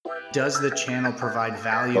Does the channel provide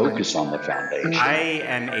value? Focus on the foundation. I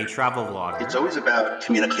am a travel vlogger. It's always about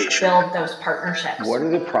communication. Build those partnerships. What are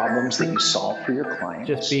the problems that you solve for your clients?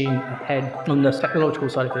 Just being ahead on the technological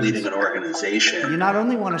side of things. Leading an organization. You not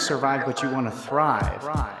only want to survive, but you want to thrive.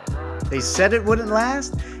 They said it wouldn't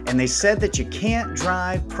last, and they said that you can't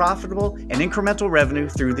drive profitable and incremental revenue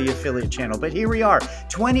through the affiliate channel. But here we are,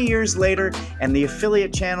 20 years later, and the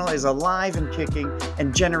affiliate channel is alive and kicking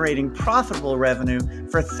and generating profitable revenue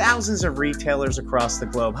for thousands of retailers across the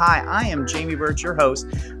globe. Hi, I am Jamie Birch, your host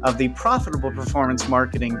of the Profitable Performance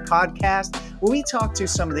Marketing Podcast, where we talk to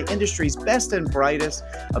some of the industry's best and brightest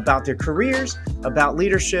about their careers, about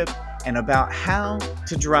leadership, and about how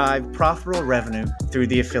to drive profitable revenue through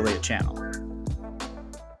the affiliate channel.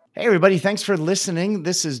 Hey, everybody. Thanks for listening.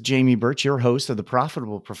 This is Jamie Birch, your host of the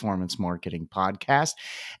Profitable Performance Marketing Podcast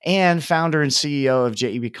and founder and CEO of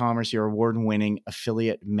JEB Commerce, your award-winning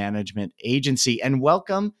affiliate management agency. And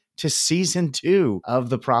welcome to season 2 of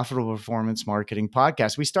the Profitable Performance Marketing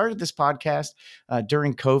Podcast. We started this podcast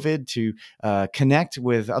during COVID to connect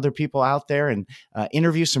with other people out there and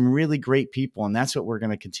interview some really great people. And that's what we're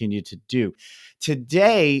going to continue to do.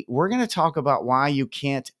 Today, we're going to talk about why you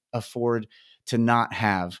can't afford to not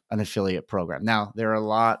have an affiliate program. Now, there are a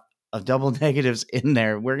lot of double negatives in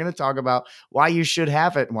there. We're going to talk about why you should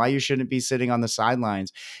have it, why you shouldn't be sitting on the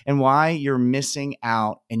sidelines, and why you're missing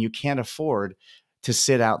out and you can't afford to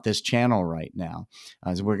sit out this channel right now.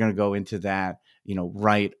 So we're going to go into that,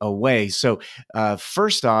 right away. So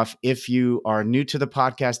first off, if you are new to the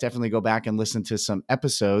podcast, definitely go back and listen to some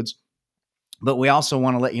episodes. But we also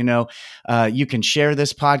want to let you know you can share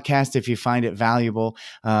this podcast if you find it valuable,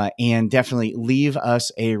 and definitely leave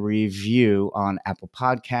us a review on Apple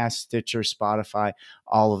Podcasts, Stitcher, Spotify,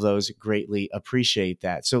 all of those. Greatly appreciate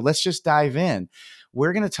that. So let's just dive in.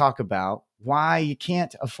 We're going to talk about why you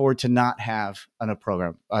can't afford to not have an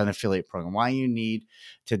affiliate program, why you need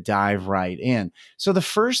to dive right in. So the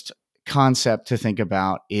first concept to think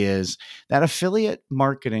about is that affiliate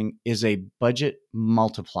marketing is a budget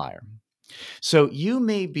multiplier. So you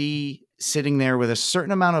may be sitting there with a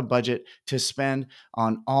certain amount of budget to spend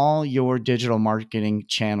on all your digital marketing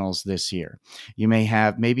channels this year.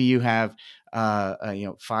 Maybe you have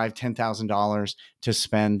 $5,000-$10,000 to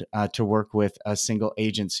spend to work with a single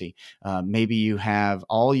agency. Maybe you have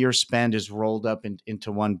all your spend is rolled up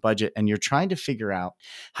into one budget, and you're trying to figure out,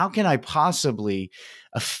 how can I possibly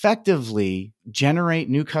effectively generate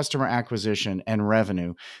new customer acquisition and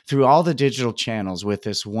revenue through all the digital channels with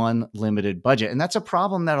this one limited budget? And that's a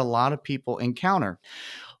problem that a lot of people encounter.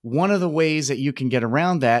 One of the ways that you can get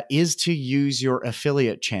around that is to use your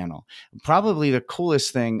affiliate channel. Probably the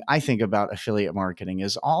coolest thing I think about affiliate marketing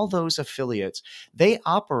is all those affiliates, they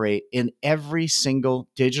operate in every single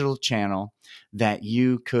digital channel that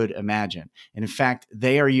you could imagine. And in fact,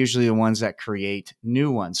 they are usually the ones that create new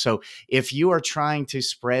ones. So if you are trying to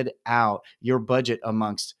spread out your budget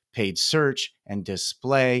amongst paid search and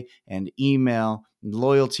display and email,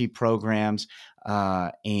 loyalty programs,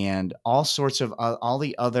 and all sorts of all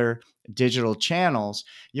the other digital channels,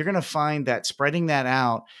 you're going to find that spreading that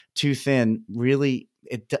out too thin really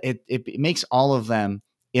it makes all of them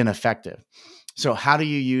ineffective. So how do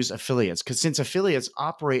you use affiliates? Because since affiliates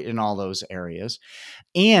operate in all those areas,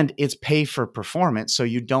 and it's pay for performance, so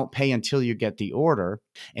you don't pay until you get the order,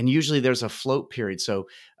 and usually there's a float period. So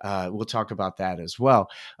we'll talk about that as well.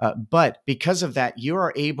 But because of that, you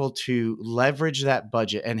are able to leverage that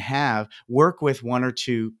budget and work with one or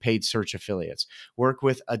two paid search affiliates, work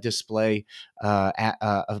with a display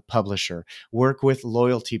a publisher, work with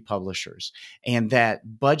loyalty publishers. And that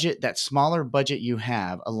smaller budget you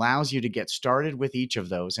have allows you to get started with each of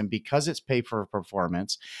those. And because it's pay for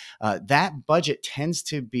performance, that budget tends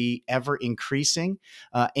to be ever increasing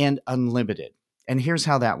and unlimited. And here's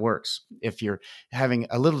how that works. If you're having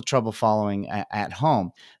a little trouble following at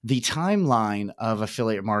home, the timeline of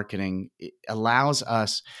affiliate marketing allows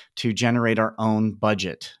us to generate our own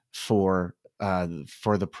budget for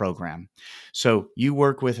the program. So you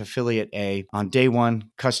work with affiliate A. On day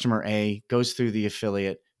one, customer A goes through the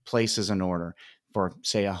affiliate, places an order for,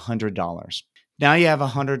 say, $100. Now you have a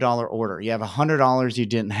 $100 order. You have $100 you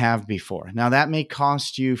didn't have before. Now that may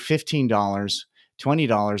cost you $15,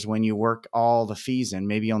 $20 when you work all the fees in,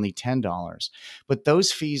 maybe only $10. But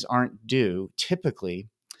those fees aren't due typically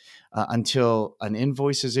until an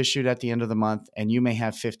invoice is issued at the end of the month, and you may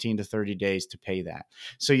have 15 to 30 days to pay that.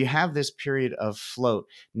 So you have this period of float.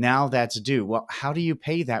 Now that's due. Well, how do you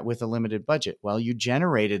pay that with a limited budget? Well, you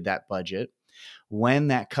generated that budget when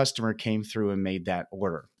that customer came through and made that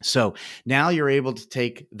order. So now you're able to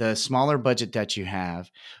take the smaller budget that you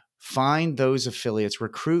have, find those affiliates,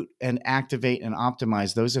 recruit and activate and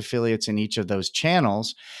optimize those affiliates in each of those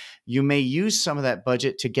channels. You may use some of that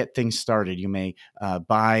budget to get things started. You may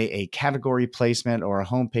buy a category placement or a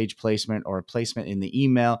homepage placement or a placement in the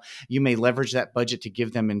email. You may leverage that budget to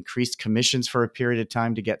give them increased commissions for a period of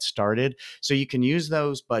time to get started. So you can use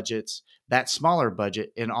those budgets, that smaller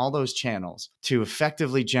budget, in all those channels to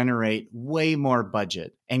effectively generate way more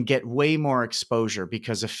budget and get way more exposure,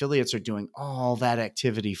 because affiliates are doing all that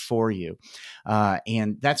activity for you.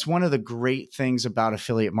 And that's one of the great things about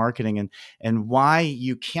affiliate marketing, and why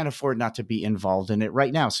you can't afford not to be involved in it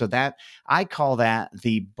right now. So that, I call that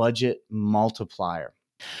the budget multiplier.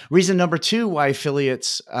 Reason number two why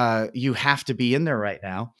affiliates, you have to be in there right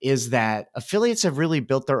now, is that affiliates have really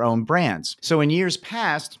built their own brands. So in years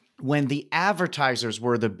past, when the advertisers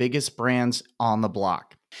were the biggest brands on the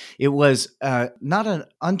block, it was not an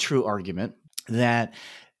untrue argument that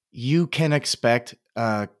you can expect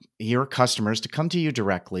your customers to come to you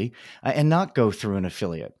directly and not go through an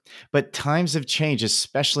affiliate. But times have changed,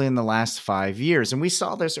 especially in the last 5 years. And we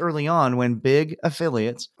saw this early on when big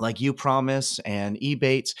affiliates like UPromise and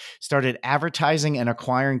Ebates started advertising and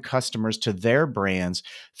acquiring customers to their brands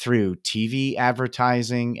through TV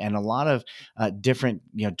advertising and a lot of different,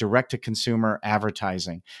 direct-to-consumer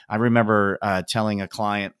advertising. I remember telling a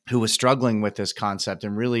client who was struggling with this concept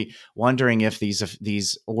and really wondering if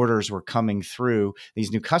these orders were coming through,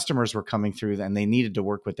 these new customers were coming through, and they needed to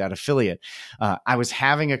work with that affiliate. I was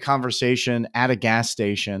having a conversation at a gas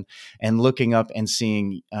station and looking up and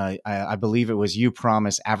seeing, I believe it was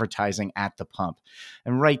UPromise advertising at the pump.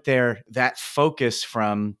 And right there, that focus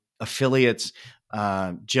from affiliates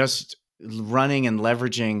just running and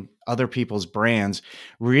leveraging other people's brands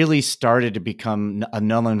really started to become a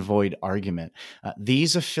null and void argument.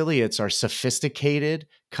 These affiliates are sophisticated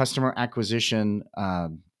customer acquisition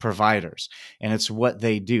providers, and it's what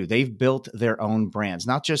they do. They've built their own brands,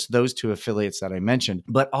 not just those two affiliates that I mentioned,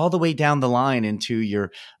 but all the way down the line into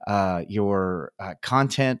your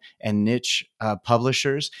content and niche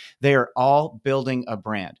publishers. They are all building a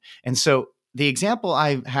brand. And so the example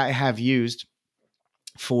I have used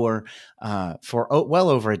for well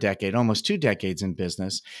over a decade, almost 2 decades in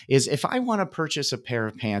business, is if I want to purchase a pair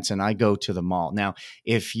of pants and I go to the mall. Now,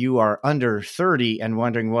 if you are under 30 and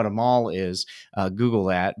wondering what a mall is, Google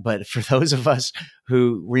that. But for those of us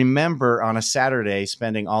who remember on a Saturday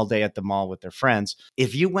spending all day at the mall with their friends,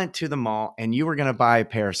 if you went to the mall and you were going to buy a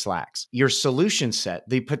pair of slacks, your solution set,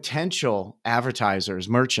 the potential advertisers,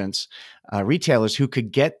 merchants, retailers who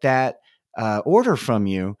could get that order from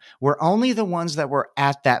you were only the ones that were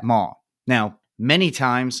at that mall. Now, many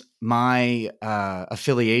times my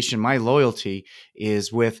affiliation, my loyalty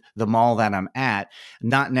is with the mall that I'm at,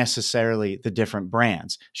 not necessarily the different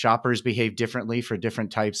brands. Shoppers behave differently for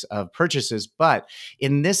different types of purchases. But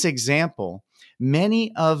in this example,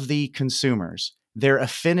 many of the consumers, their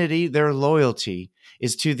affinity, their loyalty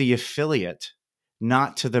is to the affiliate,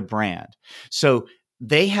 not to the brand. So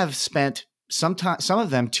they have spent some of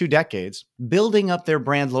them 2 decades building up their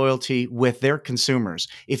brand loyalty with their consumers.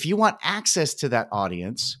 If you want access to that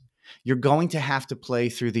audience, you're going to have to play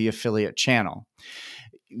through the affiliate channel.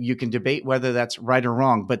 You can debate whether that's right or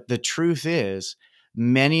wrong, but the truth is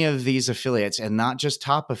many of these affiliates, and not just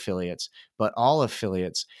top affiliates, but all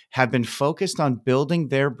affiliates, have been focused on building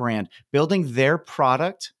their brand, building their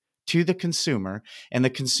product to the consumer, and the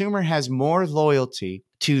consumer has more loyalty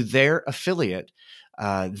to their affiliate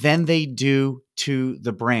than they do to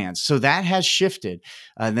the brands. So that has shifted.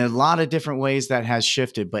 And there are a lot of different ways that has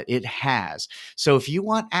shifted, but it has. So if you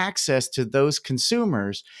want access to those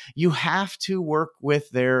consumers, you have to work with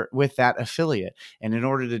that affiliate. And in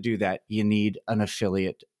order to do that, you need an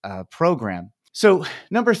affiliate program. So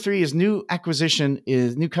number 3 is new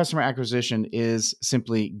customer acquisition is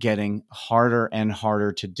simply getting harder and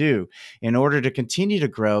harder to do. In order to continue to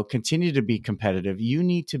grow, continue to be competitive, you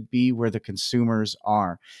need to be where the consumers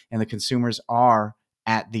are, and the consumers are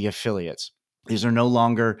at the affiliates. These are no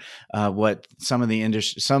longer what some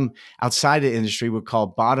outside the industry would call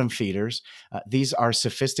bottom feeders. These are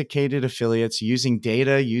sophisticated affiliates using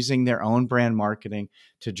data, using their own brand marketing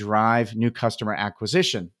to drive new customer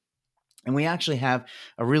acquisition. And we actually have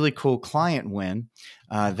a really cool client win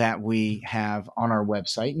that we have on our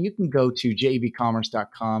website. And you can go to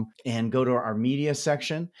jebcommerce.com and go to our media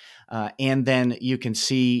section. And then you can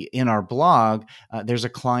see in our blog, there's a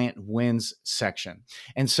client wins section.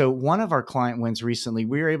 And so one of our client wins recently,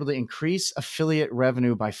 we were able to increase affiliate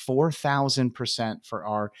revenue by 4,000% for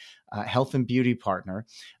our health and beauty partner.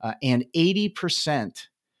 And 80%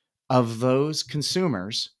 of those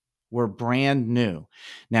consumers were brand new.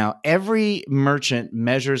 Now, every merchant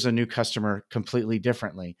measures a new customer completely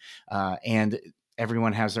differently, and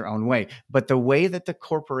everyone has their own way. But the way that the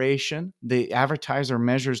corporation, the advertiser,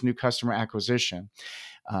 measures new customer acquisition,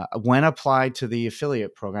 when applied to the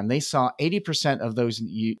affiliate program, they saw 80% of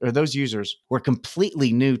those users were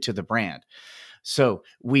completely new to the brand. So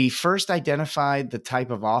we first identified the type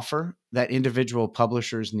of offer that individual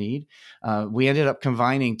publishers need. We ended up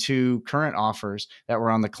combining two current offers that were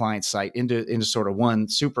on the client site into sort of one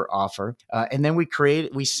super offer. And then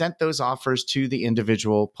we sent those offers to the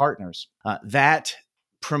individual partners. That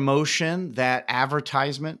promotion, that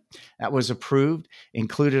advertisement that was approved,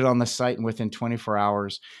 included on the site, and within 24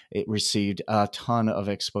 hours, it received a ton of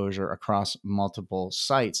exposure across multiple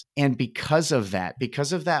sites. And because of that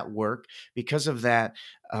work, because of that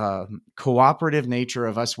cooperative nature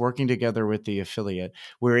of us working together with the affiliate,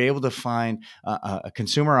 we were able to find a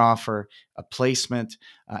consumer offer, a placement,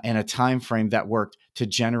 and a time frame that worked to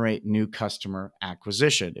generate new customer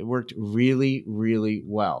acquisition. It worked really, really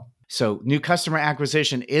well. So new customer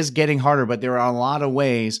acquisition is getting harder, but there are a lot of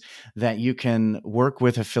ways that you can work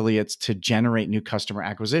with affiliates to generate new customer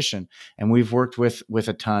acquisition. And we've worked with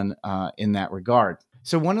a ton in that regard.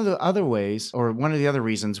 So one of the other ways, or one of the other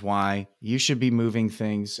reasons why you should be moving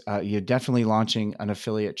things, you're definitely launching an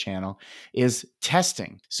affiliate channel, is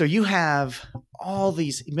testing. So you have all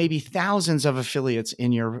these, maybe thousands of affiliates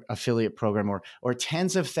in your affiliate program, or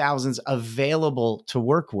tens of thousands available to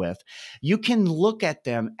work with. You can look at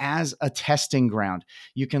them as a testing ground.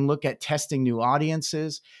 You can look at testing new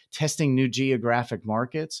audiences, testing new geographic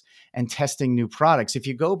markets, and testing new products. If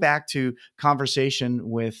you go back to conversation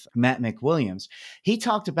with Matt McWilliams, he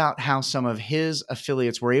talked about how some of his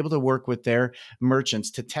affiliates were able to work with their merchants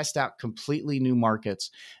to test out completely new markets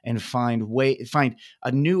and find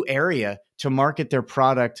a new area to market their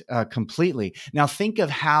product completely. Now, think of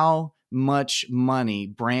how much money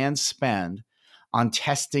brands spend on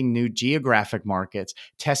testing new geographic markets,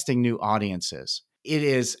 testing new audiences. It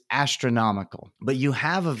is astronomical, but you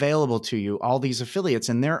have available to you all these affiliates,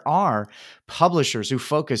 and there are publishers who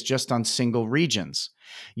focus just on single regions.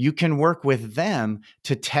 You can work with them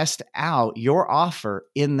to test out your offer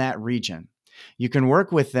in that region. You can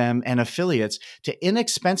work with them and affiliates to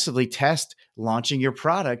inexpensively test launching your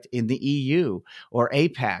product in the EU or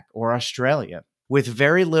APAC or Australia. With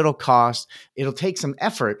very little cost. It'll take some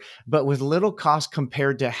effort, but with little cost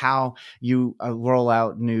compared to how you roll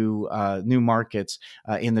out new markets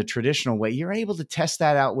in the traditional way, you're able to test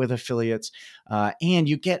that out with affiliates, and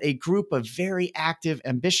you get a group of very active,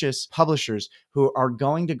 ambitious publishers who are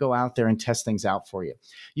going to go out there and test things out for you.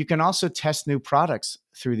 You can also test new products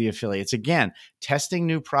through the affiliates. Again, testing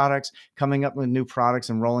new products, coming up with new products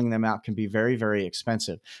and rolling them out can be very, very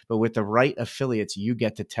expensive, but with the right affiliates, you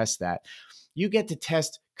get to test that. You get to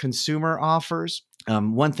test consumer offers.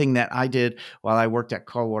 One thing that I did while I worked at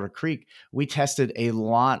Coldwater Creek, we tested a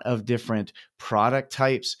lot of different product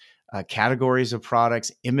types, categories of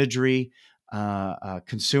products, imagery,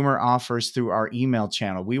 consumer offers through our email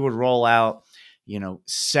channel. We would roll out,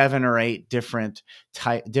 7 or 8 different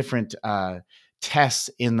tests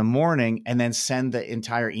in the morning and then send the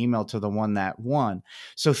entire email to the one that won.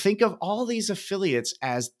 So think of all these affiliates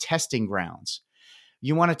as testing grounds.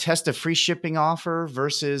 You want to test a free shipping offer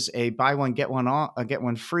versus a buy one, get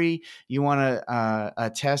one free. You want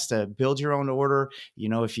to test a build your own order.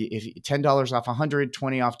 If you $10 off 100,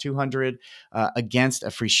 20 off 200 against a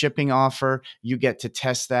free shipping offer, you get to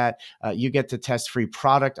test that. You get to test free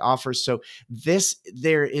product offers. So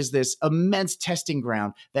there is this immense testing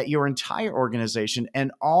ground that your entire organization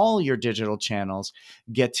and all your digital channels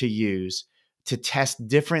get to use to test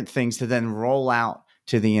different things to then roll out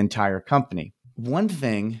to the entire company. One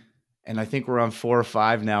thing, and I think we're on 4 or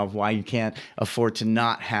 5 now of why you can't afford to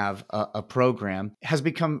not have a program, has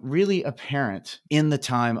become really apparent in the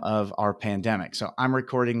time of our pandemic. So I'm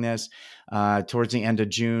recording this towards the end of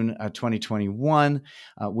June 2021.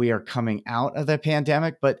 We are coming out of the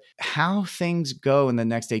pandemic, but how things go in the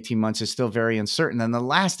next 18 months is still very uncertain. And the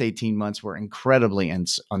last 18 months were incredibly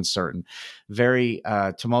uncertain, very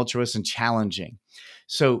tumultuous and challenging.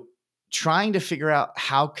 So trying to figure out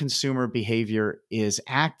how consumer behavior is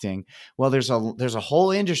acting, well, there's a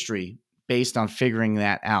whole industry based on figuring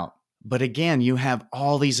that out. But again, you have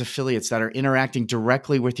all these affiliates that are interacting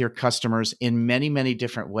directly with your customers in many, many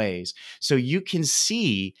different ways. So you can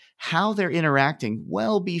see how they're interacting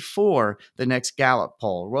well before the next Gallup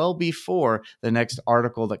poll, well before the next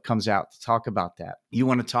article that comes out to talk about that. You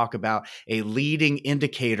want to talk about a leading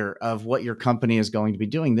indicator of what your company is going to be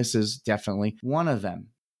doing. This is definitely one of them.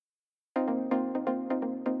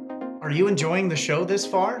 Our Are you enjoying the show this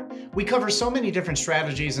far? We cover so many different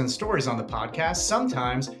strategies and stories on the podcast,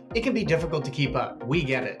 sometimes it can be difficult to keep up. We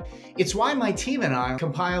get it. It's why my team and I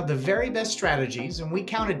compiled the very best strategies, and we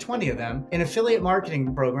counted 20 of them, in affiliate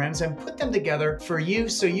marketing programs and put them together for you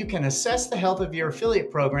so you can assess the health of your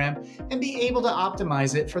affiliate program and be able to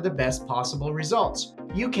optimize it for the best possible results.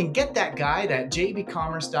 You can get that guide at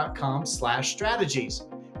jbcommerce.com/strategies.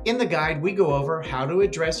 In the guide, we go over how to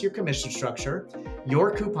address your commission structure, your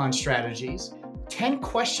coupon strategies, 10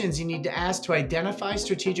 questions you need to ask to identify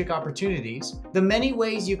strategic opportunities, the many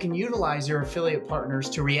ways you can utilize your affiliate partners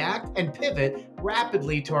to react and pivot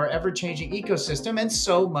rapidly to our ever-changing ecosystem, and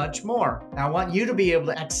so much more. Now, I want you to be able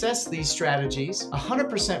to access these strategies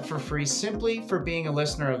 100% for free simply for being a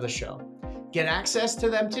listener of the show. Get access to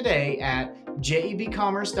them today at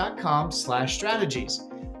jebcommerce.com/strategies.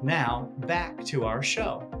 Now, back to our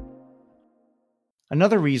show.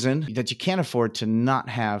 Another reason that you can't afford to not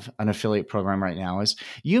have an affiliate program right now is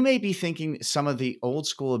you may be thinking some of the old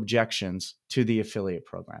school objections to the affiliate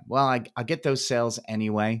program. Well, I get those sales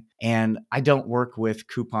anyway, and I don't work with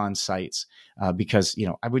coupon sites because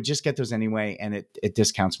I would just get those anyway, and it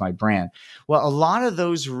discounts my brand. Well, a lot of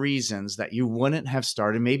those reasons that you wouldn't have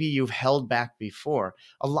started, maybe you've held back before,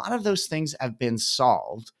 a lot of those things have been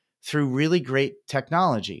solved through really great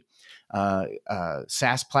technology.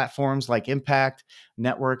 SaaS platforms like Impact,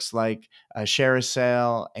 networks like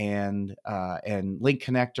ShareASale and Link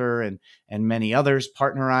Connector and many others,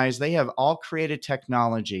 Partnerize, they have all created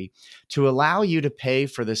technology to allow you to pay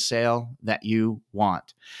for the sale that you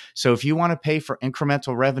want. So if you want to pay for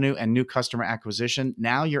incremental revenue and new customer acquisition,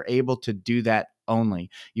 now you're able to do that only.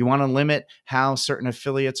 You want to limit how certain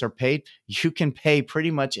affiliates are paid? You can pay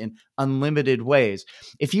pretty much in unlimited ways.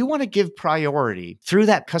 If you want to give priority through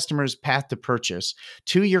that customer's path to purchase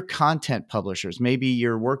to your content publishers, maybe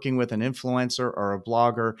you're working with an influencer or a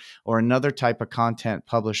blogger or another type of content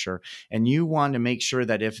publisher, and you want to make sure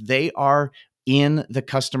that if they are in the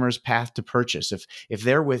customer's path to purchase, if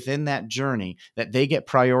they're within that journey, that they get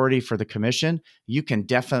priority for the commission, you can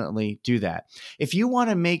definitely do that. If you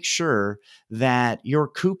want to make sure that your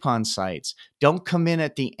coupon sites don't come in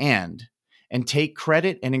at the end and take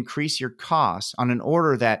credit and increase your costs on an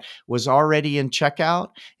order that was already in checkout,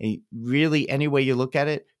 really any way you look at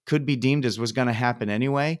it, could be deemed as was going to happen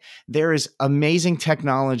anyway. There is amazing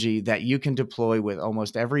technology that you can deploy with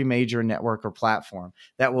almost every major network or platform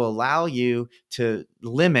that will allow you to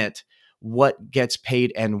limit what gets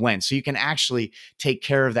paid and when. So you can actually take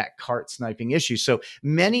care of that cart sniping issue. So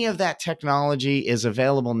many of that technology is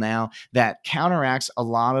available now that counteracts a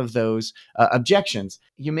lot of those objections.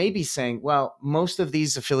 You may be saying, well, most of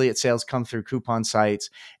these affiliate sales come through coupon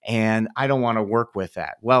sites and I don't want to work with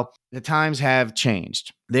that. Well, the times have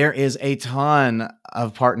changed. There is a ton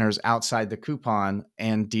of partners outside the coupon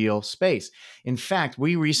and deal space. In fact,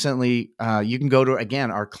 we recently, you can go to,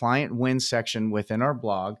 again, our client wins section within our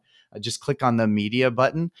blog. Just click on the media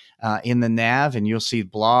button in the nav and you'll see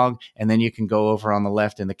blog. And then you can go over on the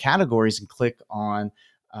left in the categories and click on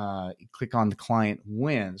the client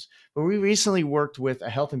wins. But we recently worked with a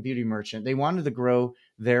health and beauty merchant. They wanted to grow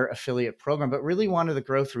their affiliate program, but really wanted to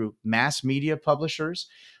grow through mass media publishers,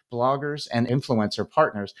 bloggers, and influencer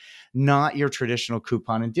partners, not your traditional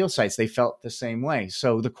coupon and deal sites. They felt the same way.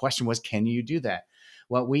 So the question was, can you do that?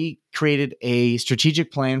 Well, we created a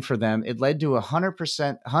strategic plan for them. It led to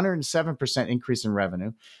 107% increase in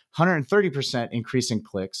revenue, 130% increase in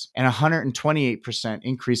clicks, and 128%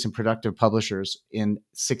 increase in productive publishers in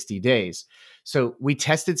 60 days. So we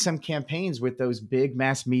tested some campaigns with those big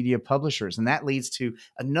mass media publishers, and that leads to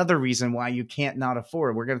another reason why you can't not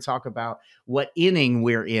afford. We're going to talk about what inning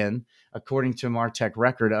we're in, according to MarTech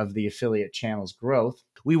record of the affiliate channel's growth.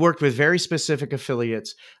 We worked with very specific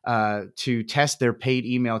affiliates to test their paid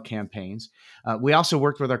email campaigns. We also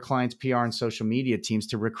worked with our clients' PR and social media teams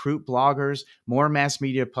to recruit bloggers, more mass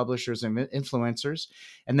media publishers and influencers.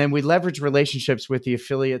 And then we leveraged relationships with the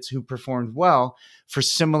affiliates who performed well for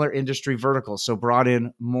similar industry verticals. So brought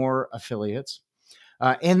in more affiliates.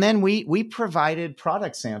 And then we provided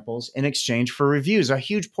product samples in exchange for reviews, a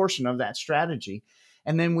huge portion of that strategy.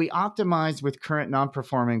 And then we optimized with current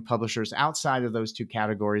non-performing publishers outside of those two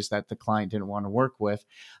categories that the client didn't want to work with.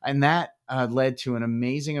 And that led to an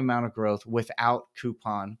amazing amount of growth without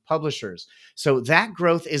coupon publishers. So that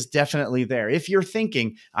growth is definitely there. If you're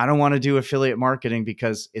thinking, I don't want to do affiliate marketing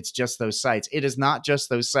because it's just those sites, it is not just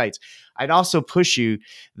those sites. I'd also push you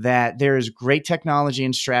that there is great technology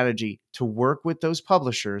and strategy to work with those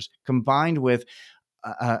publishers combined with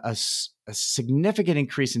a significant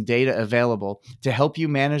increase in data available to help you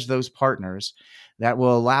manage those partners that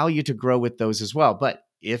will allow you to grow with those as well. But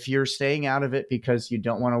if you're staying out of it because you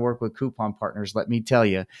don't want to work with coupon partners, let me tell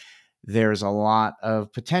you, there's a lot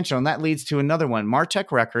of potential. And that leads to another one.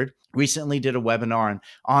 Martech Record recently did a webinar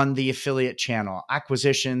on the affiliate channel,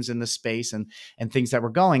 acquisitions in the space and things that were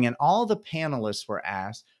going. And all the panelists were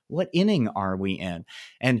asked, what inning are we in?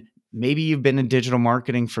 And maybe you've been in digital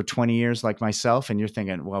marketing for 20 years like myself, and you're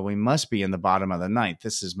thinking, well, we must be in the bottom of the ninth.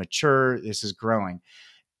 This is mature. This is growing.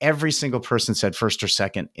 Every single person said first or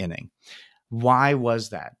second inning. Why was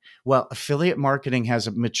that? Well, affiliate marketing has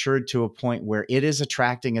matured to a point where it is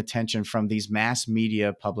attracting attention from these mass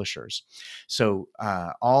media publishers. So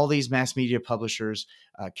all these mass media publishers,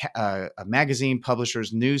 magazine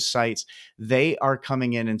publishers, news sites, they are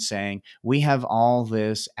coming in and saying, we have all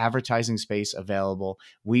this advertising space available.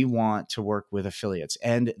 We want to work with affiliates.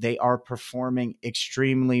 And they are performing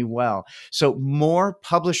extremely well. So more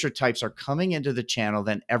publisher types are coming into the channel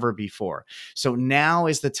than ever before. So now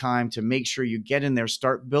is the time to make sure you get in there,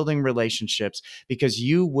 start building relationships, because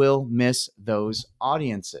you will miss those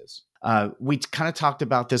audiences. We kind of talked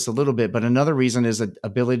about this a little bit, but another reason is the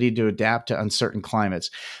ability to adapt to uncertain climates.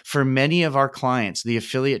 For many of our clients, the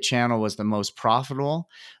affiliate channel was the most profitable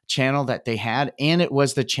channel that they had, and it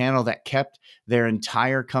was the channel that kept their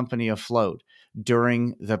entire company afloat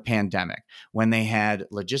during the pandemic. When they had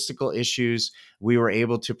logistical issues, we were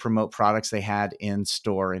able to promote products they had in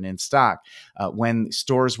store and in stock. When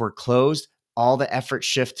stores were closed, all the effort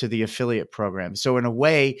shift to the affiliate program. So in a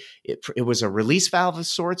way, it was a release valve of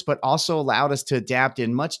sorts, but also allowed us to adapt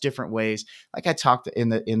in much different ways, like I talked in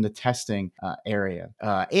the testing area.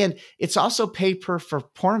 And it's also pay per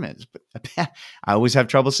performance. I always have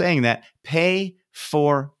trouble saying that. Pay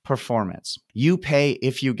for performance. You pay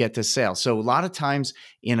if you get to sale. So a lot of times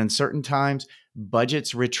in uncertain times,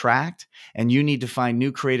 budgets retract, and you need to find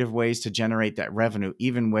new creative ways to generate that revenue,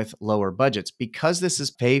 even with lower budgets. Because this is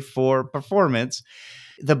pay for performance,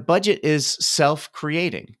 the budget is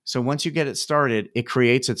self-creating. So once you get it started, it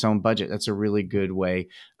creates its own budget. That's a really good way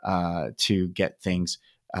to get things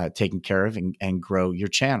taken care of and grow your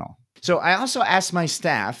channel. So I also asked my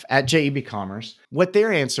staff at JEB Commerce what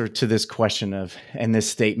their answer to this question of, and this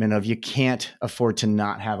statement of, you can't afford to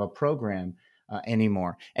not have a program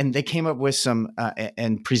anymore. And they came up with some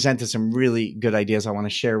and presented some really good ideas I want to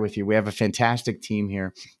share with you. We have a fantastic team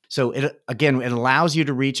here. So it allows you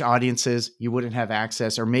to reach audiences you wouldn't have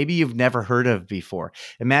access, or maybe you've never heard of before.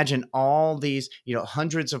 Imagine all these,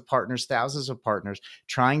 hundreds of partners, thousands of partners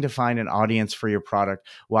trying to find an audience for your product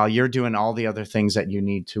while you're doing all the other things that you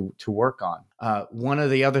need to work on. One of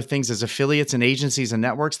the other things is affiliates and agencies and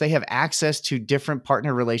networks, they have access to different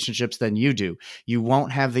partner relationships than you do. You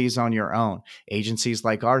won't have these on your own. Agencies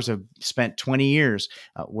like ours have spent 20 years,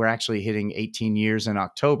 we're actually hitting 18 years in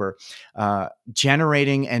October,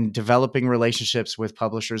 generating and developing relationships with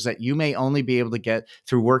publishers that you may only be able to get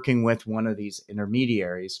through working with one of these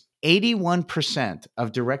intermediaries. 81%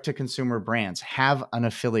 of direct-to-consumer brands have an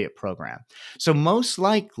affiliate program. So most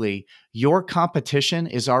likely, your competition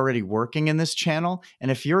is already working in this channel. And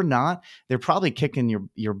if you're not, they're probably kicking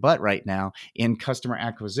your butt right now in customer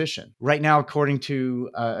acquisition. Right now, according to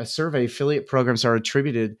a survey, affiliate programs are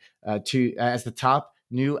attributed to as the top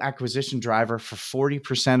new acquisition driver for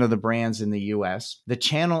 40% of the brands in the US. The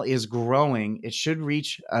channel is growing. It should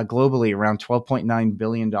reach globally around $12.9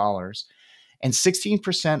 billion. And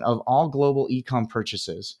 16% of all global e-com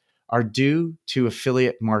purchases are due to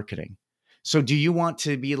affiliate marketing. So do you want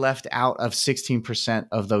to be left out of 16%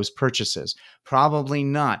 of those purchases? Probably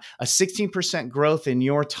not. A 16% growth in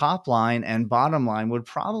your top line and bottom line would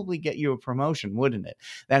probably get you a promotion, wouldn't it?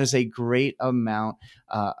 That is a great amount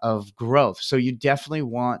of growth. So you definitely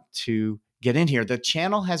want to get in here. The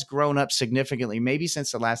channel has grown up significantly, maybe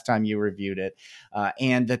since the last time you reviewed it,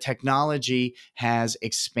 and the technology has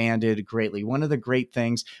expanded greatly. One of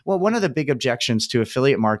the big objections to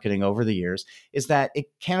affiliate marketing over the years is that it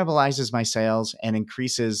cannibalizes my sales and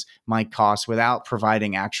increases my costs without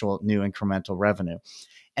providing actual new incremental revenue.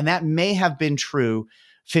 And that may have been true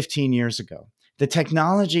 15 years ago. The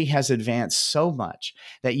technology has advanced so much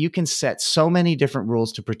that you can set so many different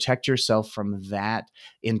rules to protect yourself from that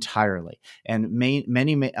entirely. And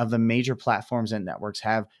many of the major platforms and networks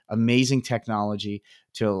have amazing technology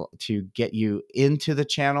to get you into the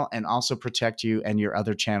channel and also protect you and your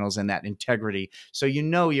other channels and that integrity. So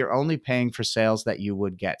you're only paying for sales that you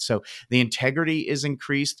would get. So the integrity is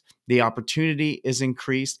increased, the opportunity is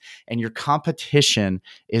increased, and your competition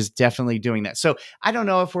is definitely doing that. So I don't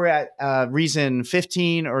know if we're at reason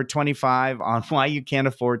 15 or 25 on why you can't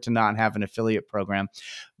afford to not have an affiliate program.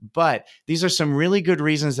 But these are some really good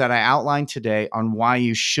reasons that I outlined today on why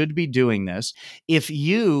you should be doing this. If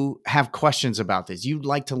you have questions about this, you'd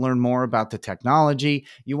like to learn more about the technology,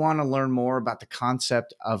 you want to learn more about the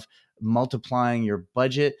concept of multiplying your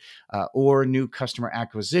budget or new customer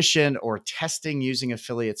acquisition or testing using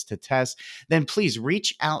affiliates to test, then please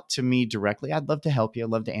reach out to me directly. I'd love to help you. I'd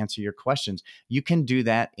love to answer your questions. You can do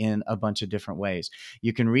that in a bunch of different ways.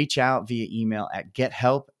 You can reach out via email at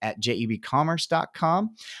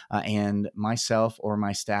gethelp@jebcommerce.com, and myself or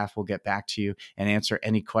my staff will get back to you and answer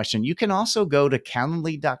any question. You can also go to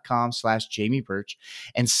calendly.com/Jamie Birch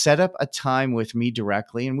and set up a time with me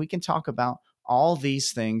directly, and we can talk about all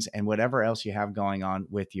these things and whatever else you have going on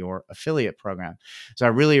with your affiliate program. So I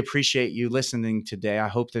really appreciate you listening today. I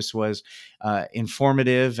hope this was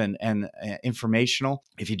informative and informational.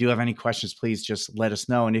 If you do have any questions, please just let us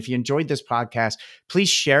know. And if you enjoyed this podcast, please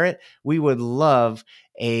share it. We would love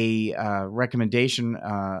a recommendation,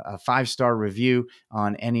 a 5-star review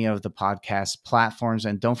on any of the podcast platforms.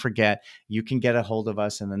 And don't forget, you can get a hold of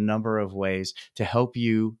us in a number of ways to help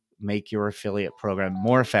you make your affiliate program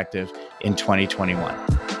more effective in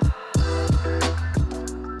 2021.